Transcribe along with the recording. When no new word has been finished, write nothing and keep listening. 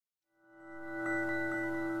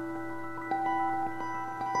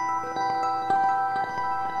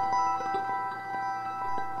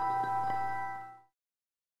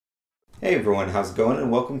Hey everyone, how's it going? And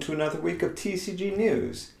welcome to another week of TCG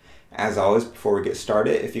News. As always, before we get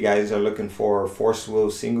started, if you guys are looking for Force Will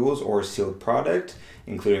singles or sealed product,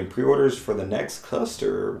 including pre-orders for the next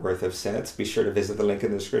cluster worth of sets, be sure to visit the link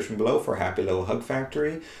in the description below for Happy Little Hug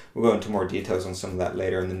Factory. We'll go into more details on some of that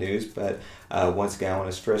later in the news, but once again, I want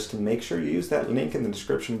to stress to make sure you use that link in the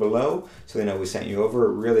description below so they know we sent you over.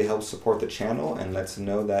 It really helps support the channel and lets them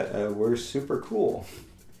know that we're super cool.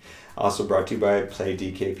 Also brought to you by Play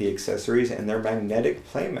DKP Accessories and their magnetic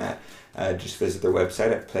playmat. Just visit their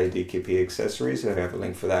website at Play DKP Accessories. I have a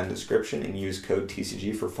link for that in the description, and use code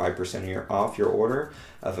TCG for 5% off your order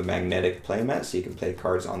of a magnetic playmat so you can play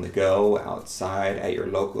cards on the go, outside, at your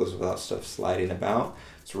locals without stuff sliding about.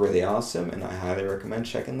 It's really awesome, and I highly recommend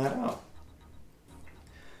checking that out.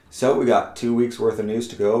 So we got 2 weeks worth of news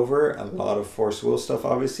to go over, a lot of Force Will stuff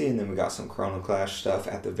obviously, and then we got some Chrono Clash stuff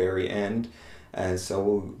at the very end. And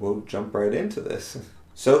so we'll jump right into this.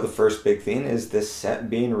 So the first big thing is this set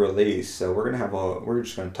being released. So we're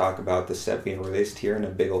just gonna talk about the set being released here in a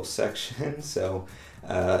big old section. So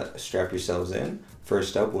strap yourselves in.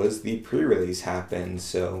 First up was the pre-release happened.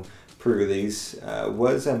 So pre-release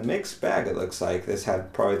was a mixed bag, it looks like. This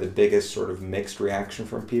had probably the biggest sort of mixed reaction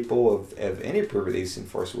from people of any pre-release in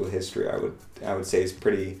Force Will history. I would say is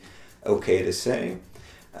pretty okay to say.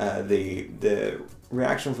 The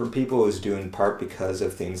reaction from people is due in part because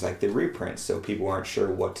of things like the reprints. So people weren't sure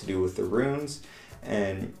what to do with the runes,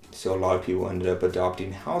 and so a lot of people ended up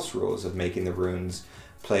adopting house rules of making the runes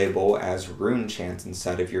playable as rune chants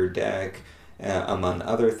inside of your deck, among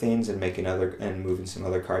other things, and moving some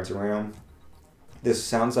other cards around. This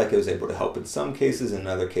sounds like it was able to help in some cases. In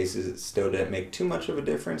other cases, it still didn't make too much of a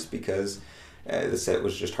difference because the set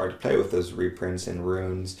was just hard to play with those reprints and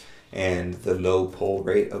runes, and the low pull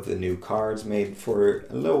rate of the new cards made for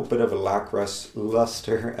a little bit of a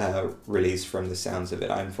lackluster release from the sounds of it.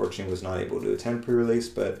 I unfortunately was not able to attend pre-release,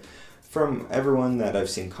 but from everyone that I've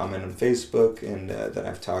seen comment on Facebook and that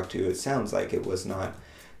I've talked to, it sounds like it was not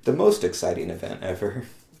the most exciting event ever.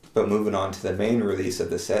 But moving on to the main release of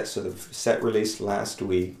the set, so the set released last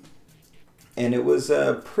week, and it was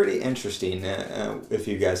pretty interesting if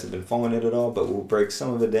you guys have been following it at all, but we'll break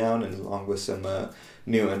some of it down and along with some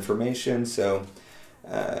new information. So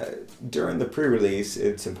during the pre-release,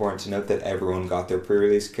 it's important to note that everyone got their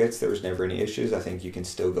pre-release kits. There was never any issues. I think you can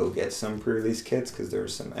still go get some pre-release kits because there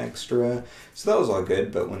was some extra. So that was all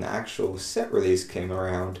good, but when the actual set release came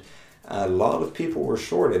around, a lot of people were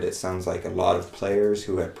shorted. It sounds like a lot of players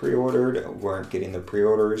who had pre-ordered weren't getting the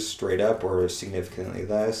pre-orders straight up or significantly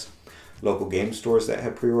less. Local game stores that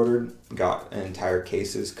had pre-ordered got entire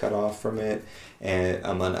cases cut off from it, and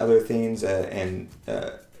among other things,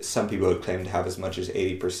 some people would claim to have as much as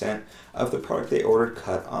 80% of the product they ordered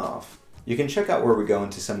cut off. You can check out where we go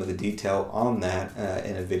into some of the detail on that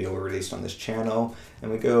in a video we released on this channel,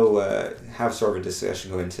 and we go have sort of a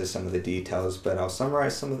discussion, go into some of the details, but I'll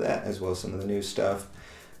summarize some of that as well as some of the new stuff.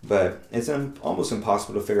 But it's almost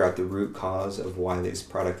impossible to figure out the root cause of why this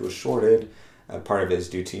product was shorted. Part of it is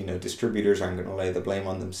due to, distributors aren't going to lay the blame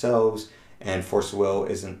on themselves, and Force Will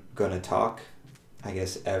isn't going to talk, I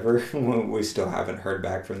guess, ever. We still haven't heard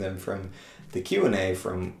back from them from the Q&A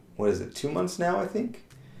from, 2 months now, I think?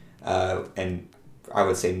 And I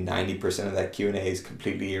would say 90% of that Q&A is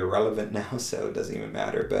completely irrelevant now, so it doesn't even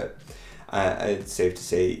matter. But it's safe to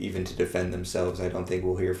say, even to defend themselves, I don't think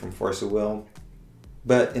we'll hear from Force Will.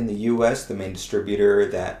 But in the US, the main distributor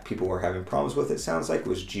that people were having problems with, it sounds like,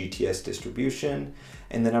 was GTS Distribution.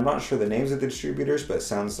 And then I'm not sure the names of the distributors, but it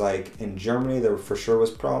sounds like in Germany there for sure was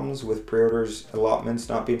problems with pre-orders allotments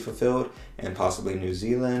not being fulfilled, and possibly New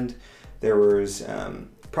Zealand. There was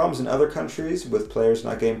problems in other countries with players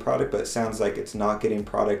not getting product, but it sounds like it's not getting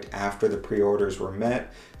product after the pre-orders were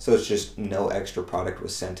met. So it's just no extra product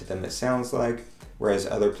was sent to them, it sounds like. Whereas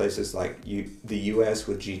other places like the US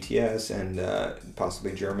with GTS and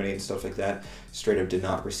possibly Germany and stuff like that straight up did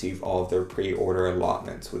not receive all of their pre-order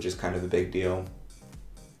allotments, which is kind of a big deal.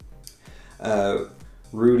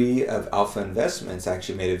 Rudy of Alpha Investments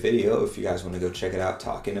actually made a video, if you guys want to go check it out,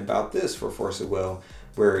 talking about this for Force Will,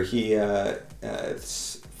 where he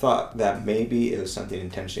thought that maybe it was something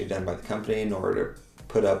intentionally done by the company in order to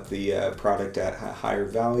put up the product at a higher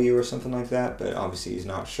value or something like that, but obviously he's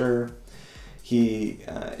not sure. He,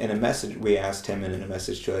 in a message, we asked him, and in a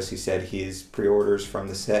message to us, he said his pre-orders from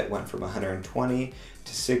the set went from 120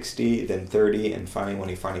 to 60, then 30, and finally, when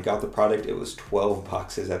he finally got the product, it was 12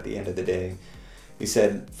 boxes at the end of the day. He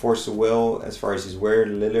said Force Will, as far as he's aware,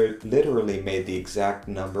 literally made the exact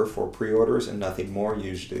number for pre-orders and nothing more.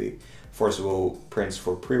 Usually, Force Will prints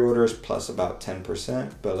for pre-orders plus about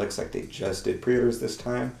 10%, but it looks like they just did pre-orders this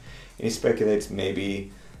time. And he speculates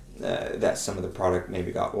maybe that some of the product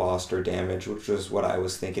maybe got lost or damaged, which was what I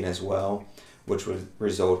was thinking as well, which would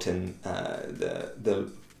result in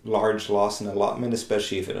the large loss in allotment,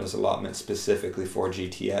 especially if it was allotment specifically for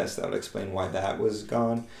GTS. That would explain why that was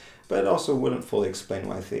gone, but it also wouldn't fully explain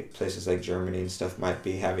why I think places like Germany and stuff might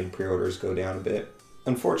be having pre-orders go down a bit.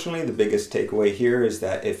 Unfortunately, the biggest takeaway here is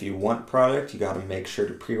that if you want product, you got to make sure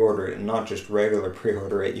to pre-order it, and not just regular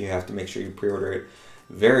pre-order it. You have to make sure you pre-order it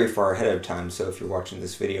very far ahead of time. So if you're watching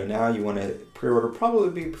this video now, you want to pre-order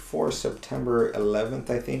probably before September 11th,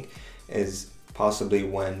 I think, is possibly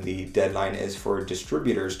when the deadline is for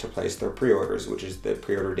distributors to place their pre-orders, which is the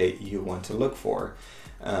pre-order date you want to look for.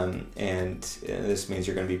 And this means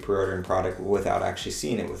you're going to be pre-ordering product without actually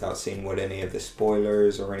seeing it, without seeing what any of the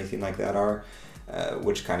spoilers or anything like that are,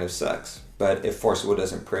 which kind of sucks. But if Forceable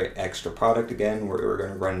doesn't print extra product again, we're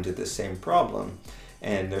going to run into the same problem.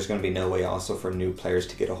 And there's going to be no way also for new players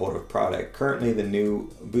to get a hold of product. Currently, the new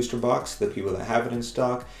booster box, the people that have it in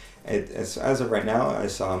stock, as of right now, I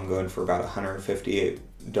saw them going for about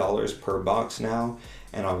 $158 per box now.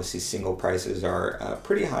 And obviously single prices are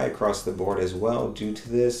pretty high across the board as well due to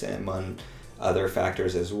this and among other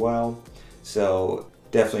factors as well. So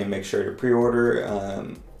definitely make sure to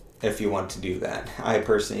pre-order if you want to do that. I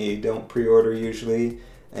personally don't pre-order usually,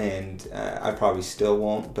 and I probably still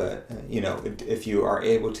won't, but you know, if you are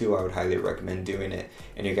able to, I would highly recommend doing it.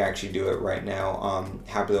 And you can actually do it right now.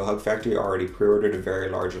 Happy Little Hug Factory already pre-ordered a very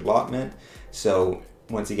large allotment, so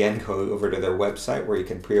once again, go over to their website where you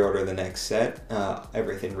can pre-order the next set,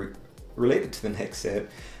 everything related to the next set,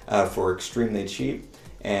 for extremely cheap.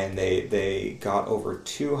 And they got over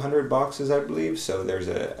 200 boxes, I believe, so there's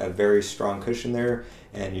a very strong cushion there,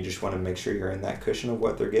 and you just want to make sure you're in that cushion of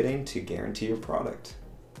what they're getting to guarantee your product.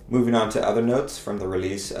 Moving on to other notes from the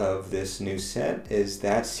release of this new set is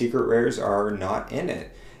that secret rares are not in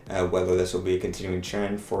it. Whether this will be a continuing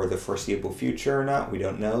trend for the foreseeable future or not, we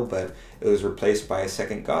don't know, but it was replaced by a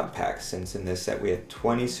second God Pack, since in this set we had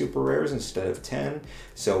 20 super rares instead of 10,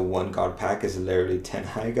 so one God Pack is literally 10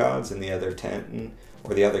 high gods, and the other 10,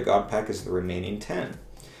 or the other God Pack is the remaining 10.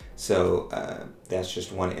 So that's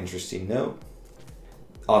just one interesting note.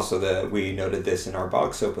 Also, we noted this in our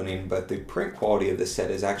box opening, but the print quality of the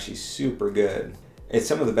set is actually super good. It's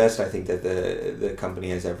some of the best I think that the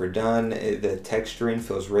company has ever done. The texturing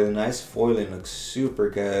feels really nice, foiling looks super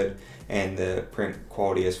good, and the print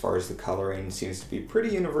quality as far as the coloring seems to be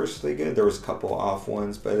pretty universally good. There was a couple off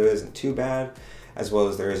ones, but it isn't too bad, as well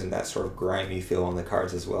as there isn't that sort of grimy feel on the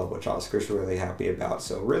cards as well, which Oscar's really happy about.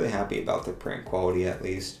 So really happy about the print quality at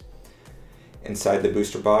least. Inside the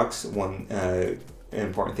booster box, one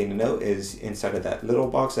important thing to note is inside of that little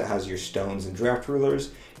box that has your stones and draft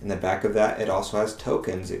rulers, in the back of that it also has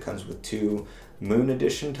tokens. It comes with 2 Moon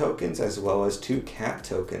Edition tokens as well as 2 Cat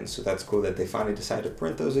tokens, so that's cool that they finally decided to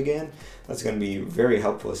print those again. That's going to be very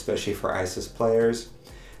helpful, especially for ISIS players.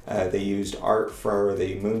 They used art for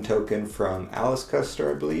the Moon token from Alice Custer,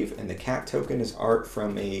 I believe, and the Cat token is art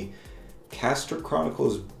from a Caster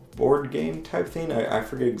Chronicles board game type thing. I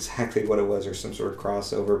forget exactly what it was, or some sort of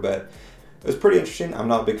crossover, but it was pretty interesting. I'm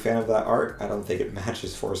not a big fan of that art. I don't think it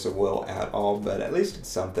matches Force of Will at all, but at least it's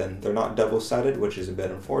something. They're not double-sided, which is a bit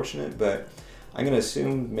unfortunate, but I'm going to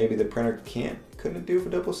assume maybe the printer couldn't do for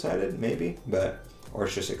double-sided, maybe, or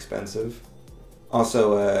it's just expensive.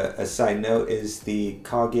 Also, a side note is the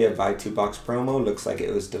Kaguya Buy 2 Box promo. Looks like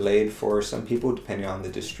it was delayed for some people, depending on the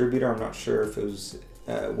distributor. I'm not sure if it was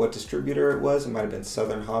what distributor it was. It might have been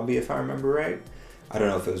Southern Hobby, if I remember right. I don't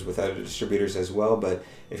know if it was with other distributors as well, but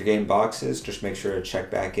if you're getting boxes, just make sure to check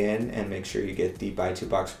back in and make sure you get the Buy 2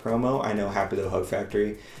 Box promo. I know Happy Little Hug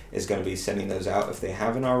Factory is going to be sending those out if they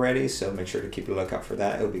haven't already, so make sure to keep a lookout for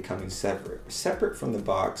that. It'll be coming separate from the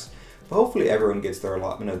box, but hopefully everyone gets their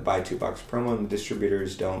allotment of Buy 2 Box promo and the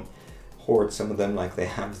distributors don't hoard some of them like they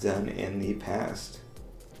have done in the past.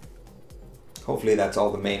 Hopefully that's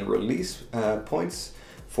all the main release points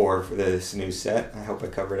for this new set. I hope I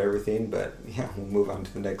covered everything, but yeah, we'll move on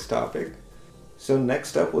to the next topic. So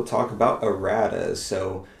next up, we'll talk about erratas.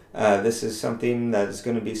 So this is something that is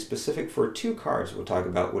going to be specific for 2 cards we'll talk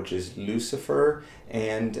about, which is Lucifer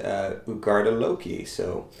and Ugarda Loki.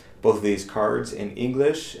 So both of these cards in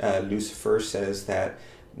English, Lucifer says that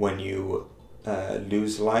when you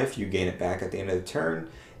lose life, you gain it back at the end of the turn.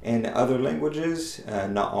 In other languages,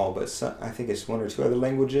 not all, but some, I think it's 1 or 2 other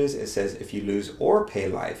languages, it says if you lose or pay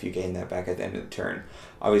life, you gain that back at the end of the turn.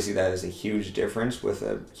 Obviously, that is a huge difference with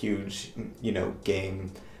a huge,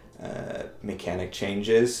 game mechanic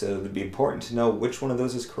changes. So it'd be important to know which one of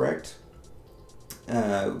those is correct.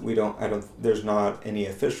 There's not any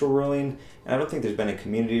official ruling, and I don't think there's been a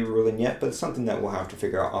community ruling yet, but it's something that we'll have to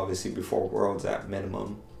figure out, obviously, before Worlds at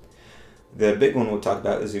minimum. The big one we'll talk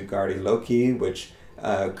about is Ugardi Loki, which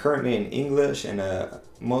currently in English and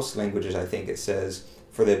most languages, I think it says,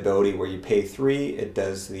 for the ability where you pay 3, it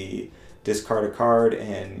does the discard a card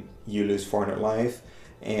and you lose 400 life.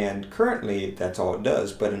 And currently that's all it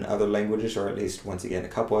does, but in other languages, or at least once again a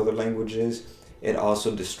couple other languages, it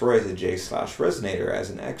also destroys a J/Resonator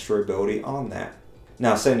as an extra ability on that.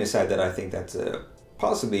 Now, setting aside that I think that's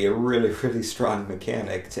possibly a really strong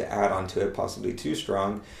mechanic to add onto it, possibly too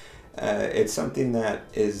strong, it's something that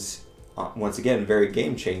is, once again, very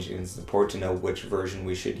game-changing. It's important to know which version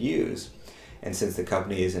we should use. And since the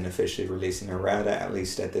company isn't officially releasing errata, at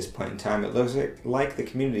least at this point in time, it looks like the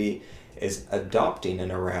community is adopting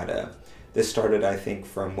an errata. This started, I think,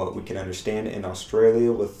 from what we can understand in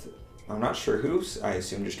Australia with, I'm not sure who, I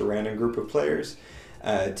assume just a random group of players,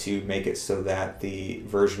 to make it so that the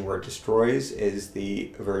version where it destroys is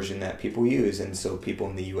the version that people use, and so people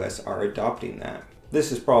in the US are adopting that.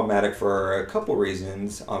 This is problematic for a couple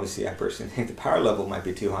reasons. Obviously, I personally think the power level might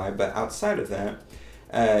be too high, but outside of that,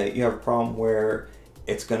 you have a problem where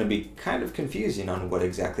it's going to be kind of confusing on what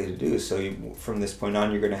exactly to do. So from this point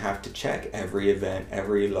on, you're going to have to check every event,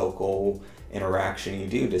 every local interaction you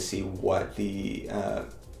do to see what the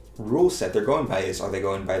rule set they're going by is. Are they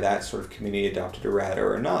going by that sort of community adopted errata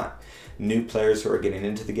or not? New players who are getting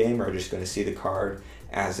into the game are just going to see the card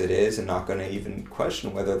as it is and not going to even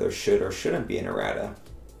question whether there should or shouldn't be an errata.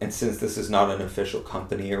 And since this is not an official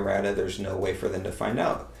company errata, there's no way for them to find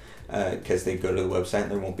out. Because they go to the website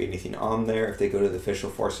and there won't be anything on there. If they go to the official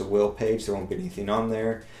Force of Will page, there won't be anything on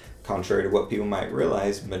there. Contrary to what people might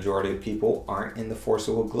realize, majority of people aren't in the Force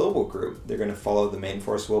of Will global group. They're going to follow the main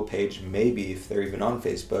Force of Will page, maybe if they're even on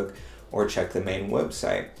Facebook, or check the main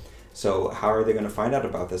website. So how are they going to find out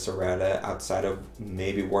about this errata outside of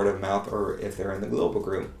maybe word of mouth or if they're in the global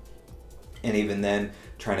group? And even then,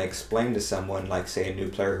 trying to explain to someone, like say a new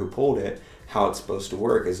player who pulled it, how it's supposed to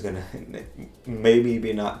work is going to maybe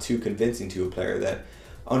be not too convincing to a player that,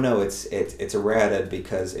 oh no, it's errata,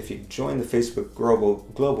 because if you join the Facebook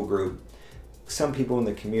global group, some people in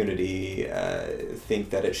the community think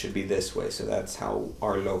that it should be this way, so that's how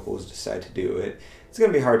our locals decide to do it. It's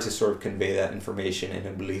going to be hard to sort of convey that information in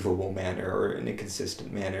a believable manner or in a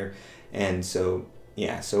consistent manner. And so,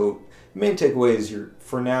 yeah, so the main takeaway is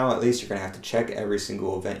for now at least, you're going to have to check every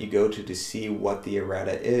single event you go to see what the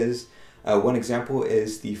errata is. One example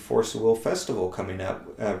is the Force of Will Festival coming up,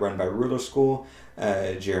 run by Ruler School.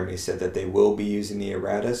 Jeremy said that they will be using the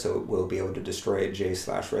errata, so it will be able to destroy a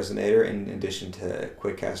J/Resonator in addition to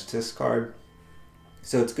Quick Cast Discard.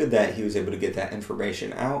 So it's good that he was able to get that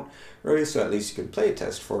information out early, so at least you could play a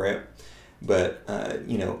test for it. But,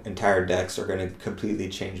 you know, entire decks are going to completely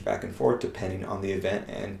change back and forth depending on the event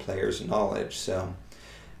and players' knowledge. So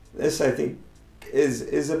this, I think,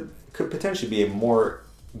 could potentially be a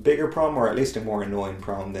bigger problem, or at least a more annoying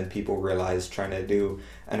problem than people realize, trying to do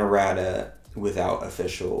an errata without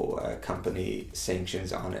official company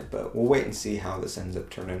sanctions on it. But we'll wait and see how this ends up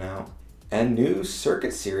turning out. A new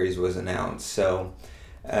circuit series was announced. So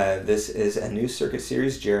this is a new circuit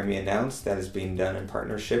series Jeremy announced that is being done in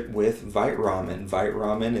partnership with Vite Ramen. Vite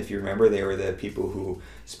Ramen, if you remember, they were the people who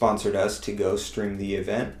sponsored us to go stream the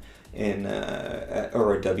event in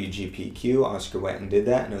or a WGPQ. Oscar went and did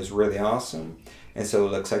that, and it was really awesome. And so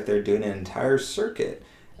it looks like they're doing an entire circuit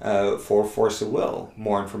for Force of Will.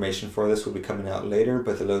 More information for this will be coming out later,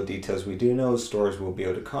 but the little details we do know is stores will be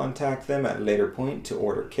able to contact them at a later point to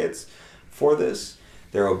order kits for this.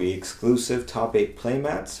 There will be exclusive top 8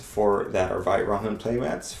 playmats that are Vite Ramen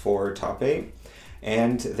playmats for top 8.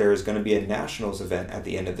 And there's going to be a nationals event at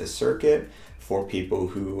the end of this circuit for people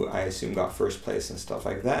who I assume got first place and stuff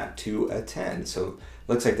like that to attend. So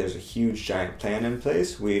looks like there's a huge giant plan in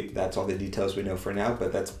place. That's all the details we know for now,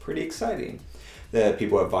 but that's pretty exciting. The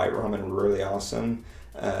people at Vite Ramen were really awesome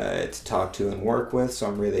to talk to and work with, so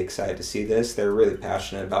I'm really excited to see this. They're really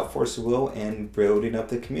passionate about Force of Will and building up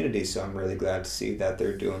the community, so I'm really glad to see that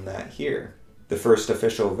they're doing that here. The first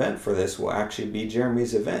official event for this will actually be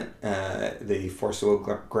Jeremy's event, the Force of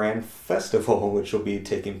Will Grand Festival, which will be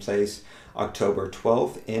taking place October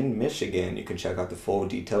 12th in Michigan. You can check out the full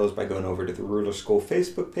details by going over to the Ruler School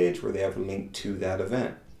Facebook page where they have a link to that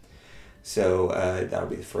event. So that'll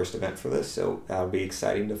be the first event for this, so that'll be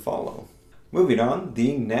exciting to follow. Moving on,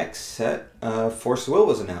 the next set of Force of Will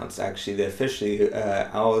was announced. Actually, officially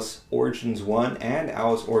Alice Origins 1 and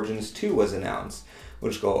Alice Origins 2 was announced.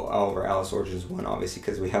 We'll just go over Alice Origins 1, obviously,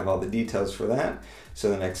 because we have all the details for that. So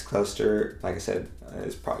the next cluster, like I said,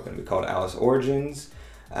 is probably going to be called Alice Origins.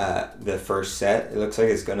 The first set, it looks like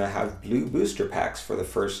it's going to have blue booster packs for the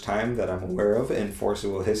first time that I'm aware of in Force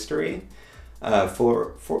of Will history.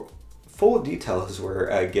 full details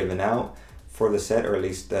were given out for the set, or at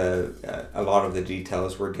least a lot of the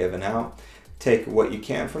details were given out. Take what you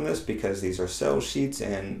can from this, because these are sales sheets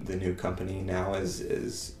and the new company now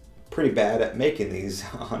is pretty bad at making these,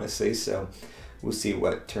 honestly, so we'll see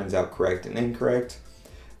what turns out correct and incorrect.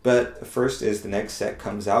 But first is the next set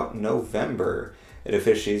comes out in November. It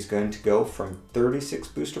officially is going to go from 36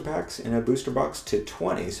 booster packs in a booster box to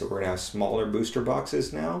 20, so we're going to have smaller booster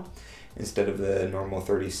boxes now instead of the normal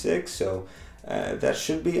 36, so that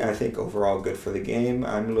should be, I think, overall good for the game.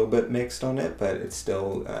 I'm a little bit mixed on it, but it's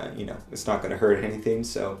still, you know, it's not going to hurt anything,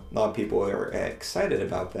 so a lot of people are excited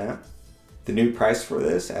about that. The new price for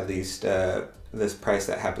this, at least this price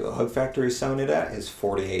that Happy Little Hug Factory is selling it at, is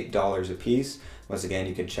 $48 a piece. Once again,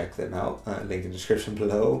 you can check them out, link in the description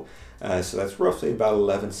below. So that's roughly about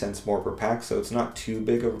 11 cents more per pack, so it's not too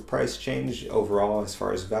big of a price change overall as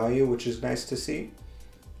far as value, which is nice to see.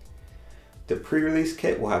 The pre-release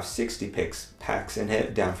kit will have 60 packs in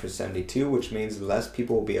it, down from 72, which means less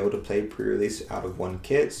people will be able to play pre-release out of one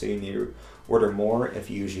kit, so you need to order more if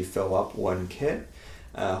you usually fill up one kit.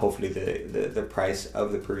 Hopefully the price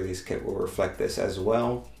of the pre-release kit will reflect this as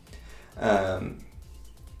well.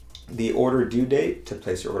 The order due date to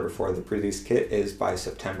place your order for the pre-release kit is by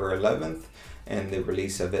September 11th, and the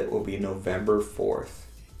release of it will be November 4th.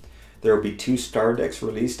 There will be 2 star decks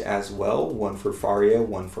released as well, one for Faria,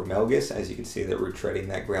 one for Melgus. As you can see, that we're treading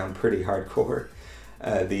that ground pretty hardcore.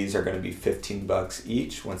 These are going to be $15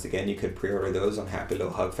 each. Once again, you could pre-order those on Happy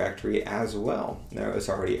Little Hug Factory as well. Now, it's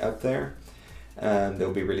already up there.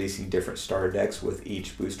 They'll be releasing different starter decks with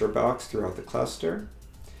each booster box throughout the cluster.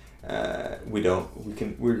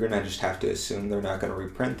 We're gonna just have to assume they're not going to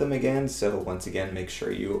reprint them again. So once again, make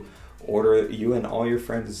sure you and all your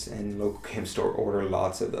friends in local game store order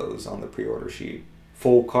lots of those on the pre-order sheet.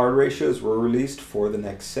 Full card ratios were released for the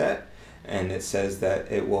next set, and it says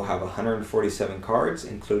that it will have 147 cards,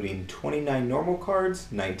 including 29 normal cards,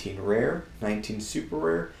 19 rare, 19 super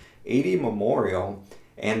rare, 80 memorial,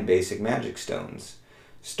 and basic magic stones.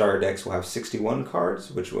 Starter decks will have 61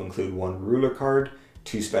 cards, which will include 1 ruler card,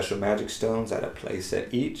 2 special magic stones at a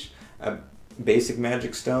playset each, a basic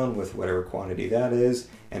magic stone with whatever quantity that is,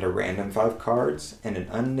 and a random 5 cards, and an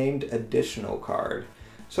unnamed additional card.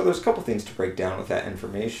 So there's a couple things to break down with that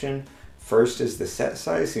information. First is the set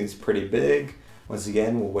size seems pretty big. Once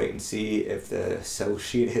again, we'll wait and see if the sell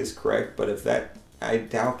sheet is correct, but if that, I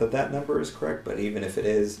doubt that that number is correct, but even if it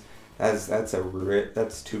is,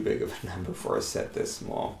 that's too big of a number for a set this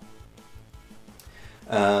small.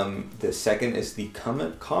 The second is the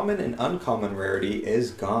common and uncommon rarity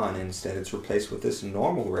is gone. Instead, it's replaced with this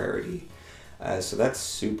normal rarity. So that's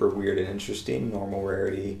super weird and interesting. Normal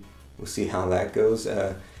rarity, we'll see how that goes.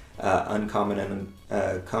 Uncommon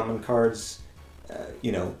and common cards,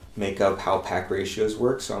 you know, make up how pack ratios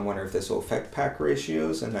work. So I'm wondering if this will affect pack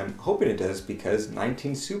ratios, and I'm hoping it does, because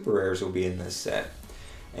 19 super rares will be in this set.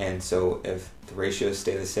 And so if the ratios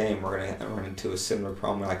stay the same, we're going to run into a similar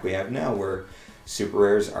problem like we have now, where super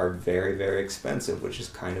rares are very, very expensive, which is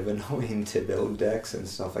kind of annoying to build decks and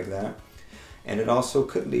stuff like that. And it also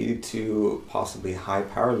could lead to possibly high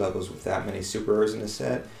power levels with that many super rares in a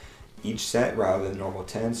set. Each set, rather than normal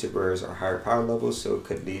 10, super rares are higher power levels, so it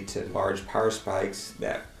could lead to large power spikes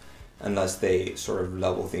that, unless they sort of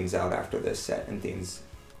level things out after this set and things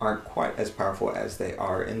aren't quite as powerful as they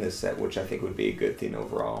are in this set, which I think would be a good thing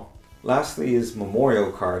overall. Lastly is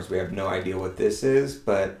memorial cards. We have no idea what this is,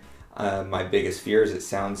 but my biggest fear is it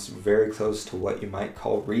sounds very close to what you might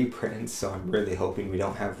call reprints, so I'm really hoping we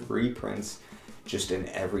don't have reprints just in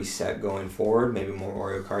every set going forward. Maybe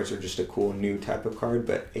memorial cards are just a cool new type of card,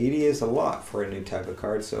 but 80 is a lot for a new type of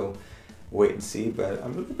card, so wait and see, but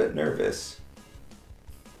I'm a little bit nervous.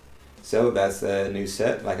 So that's the new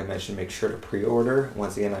set. Like I mentioned, make sure to pre-order.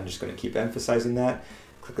 Once again, I'm just going to keep emphasizing that.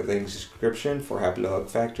 Click the link in the description for Happy Little Hug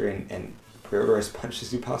Factory and pre-order as much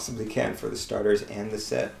as you possibly can for the starters and the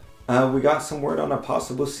set. We got some word on a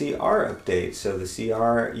possible CR update. So the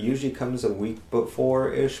CR usually comes a week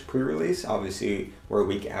before-ish pre-release. Obviously, we're a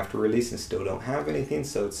week after release and still don't have anything,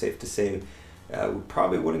 so it's safe to say we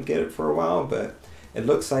probably wouldn't get it for a while, but it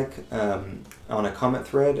looks like on a comment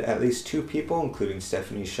thread, at least 2 people, including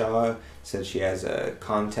Stephanie Shaw, said she has a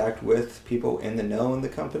contact with people in the know in the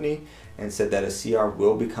company and said that a CR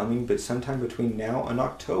will be coming, but sometime between now and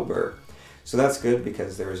October. So that's good,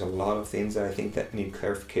 because there's a lot of things that I think that need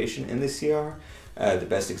clarification in the CR. The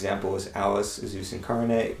best example is Alice Zeus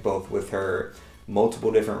Incarnate, both with her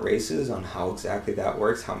multiple different races on how exactly that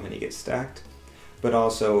works, how many get stacked. But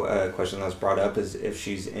also a question that was brought up is if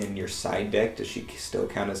she's in your side deck, does she still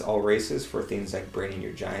count as all races for things like bringing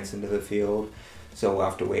your giants into the field? So we'll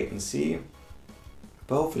have to wait and see.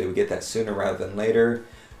 But hopefully we get that sooner rather than later.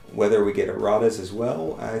 Whether we get erratas as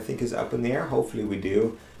well, I think is up in the air. Hopefully we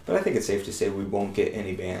do. But I think it's safe to say we won't get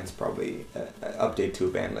any bans, probably, update to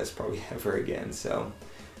a ban list probably ever again. So,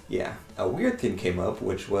 yeah. A weird thing came up,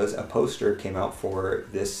 which was a poster came out for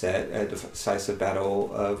this set, a Decisive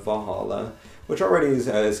Battle of Valhalla, which already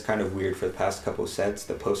is kind of weird for the past couple sets.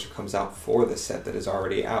 The poster comes out for the set that is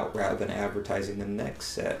already out rather than advertising the next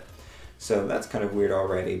set. So that's kind of weird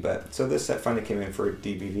already. But so this set finally came in for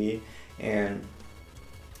DBV, and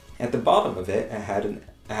at the bottom of it, it had an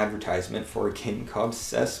advertisement for a game called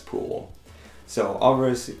Cesspool. So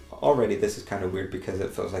already this is kind of weird because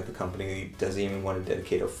it feels like the company doesn't even want to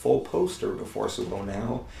dedicate a full poster to Force of Will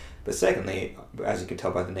now. But secondly, as you can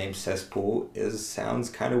tell by the name, Cesspool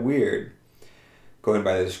sounds kind of weird. Going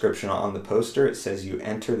by the description on the poster, it says you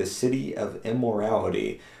enter the city of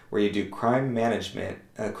immorality, where you do a crime management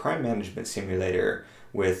simulator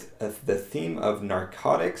with the theme of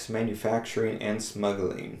narcotics, manufacturing, and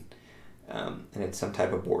smuggling. And it's some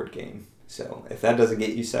type of board game. So if that doesn't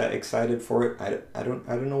get you excited for it, I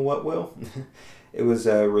don't know what will. It was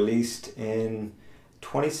released in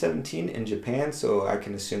 2017 in Japan, so I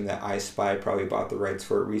can assume that I Spy probably bought the rights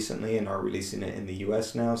for it recently and are releasing it in the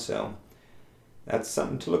US now. So that's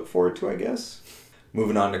something to look forward to, I guess.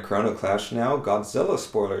 Moving on to Chrono Clash now, Godzilla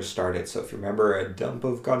spoilers started. So if you remember, a dump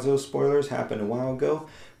of Godzilla spoilers happened a while ago,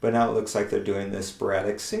 but now it looks like they're doing this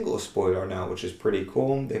sporadic single spoiler now, which is pretty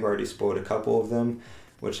cool. They've already spoiled a couple of them,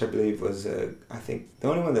 which I believe was, I think, the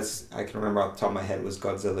only one I can remember off the top of my head was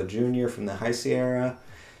Godzilla Jr. from the Heisei era.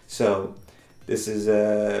 So this is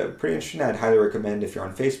pretty interesting. I'd highly recommend, if you're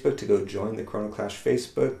on Facebook, to go join the Chrono Clash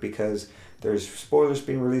Facebook, because there's spoilers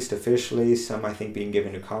being released officially, some I think being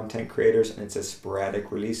given to content creators, and it's a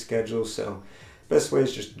sporadic release schedule, so best way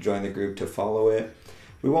is just to join the group to follow it.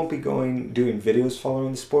 We won't be doing videos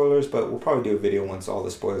following the spoilers, but we'll probably do a video once all the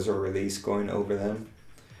spoilers are released going over them.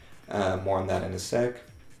 More on that in a sec.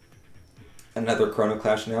 Another Chrono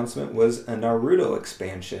Clash announcement was a Naruto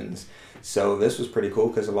expansions. So this was pretty cool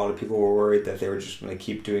because a lot of people were worried that they were just going to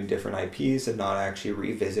keep doing different IPs and not actually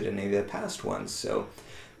revisit any of the past ones. So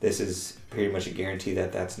this is pretty much a guarantee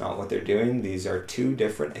that that's not what they're doing. These are 2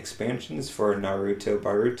 different expansions for Naruto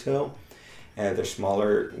Boruto. They're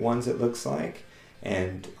smaller ones, it looks like,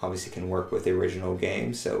 and obviously can work with the original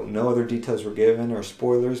game. So no other details were given or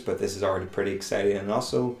spoilers, but this is already pretty exciting, and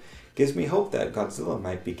also gives me hope that Godzilla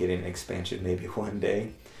might be getting an expansion maybe one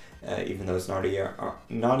day. Even though it's not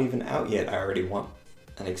even out yet, I already want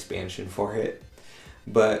an expansion for it.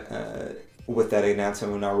 But with that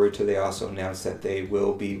announcement of Naruto, they also announced that they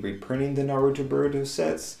will be reprinting the Naruto Boruto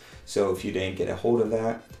sets. So if you didn't get a hold of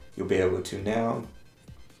that, you'll be able to now.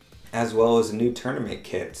 As well as a new tournament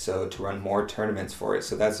kit, so to run more tournaments for it.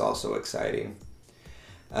 So that's also exciting.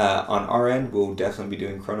 On our end, we'll definitely be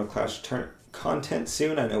doing Chrono Clash content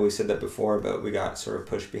soon. I know we said that before, but we got sort of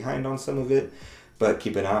pushed behind on some of it. But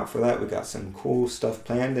keep an eye out for that. We got some cool stuff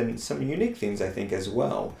planned and some unique things, I think, as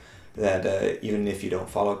well, that even if you don't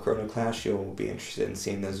follow Chrono Clash, you'll be interested in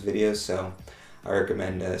seeing those videos. So I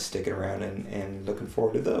recommend sticking around and looking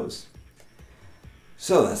forward to those.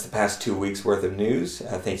 So that's the past 2 weeks worth of news.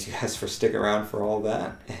 Thanks you guys for sticking around for all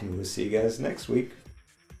that, and we'll see you guys next week.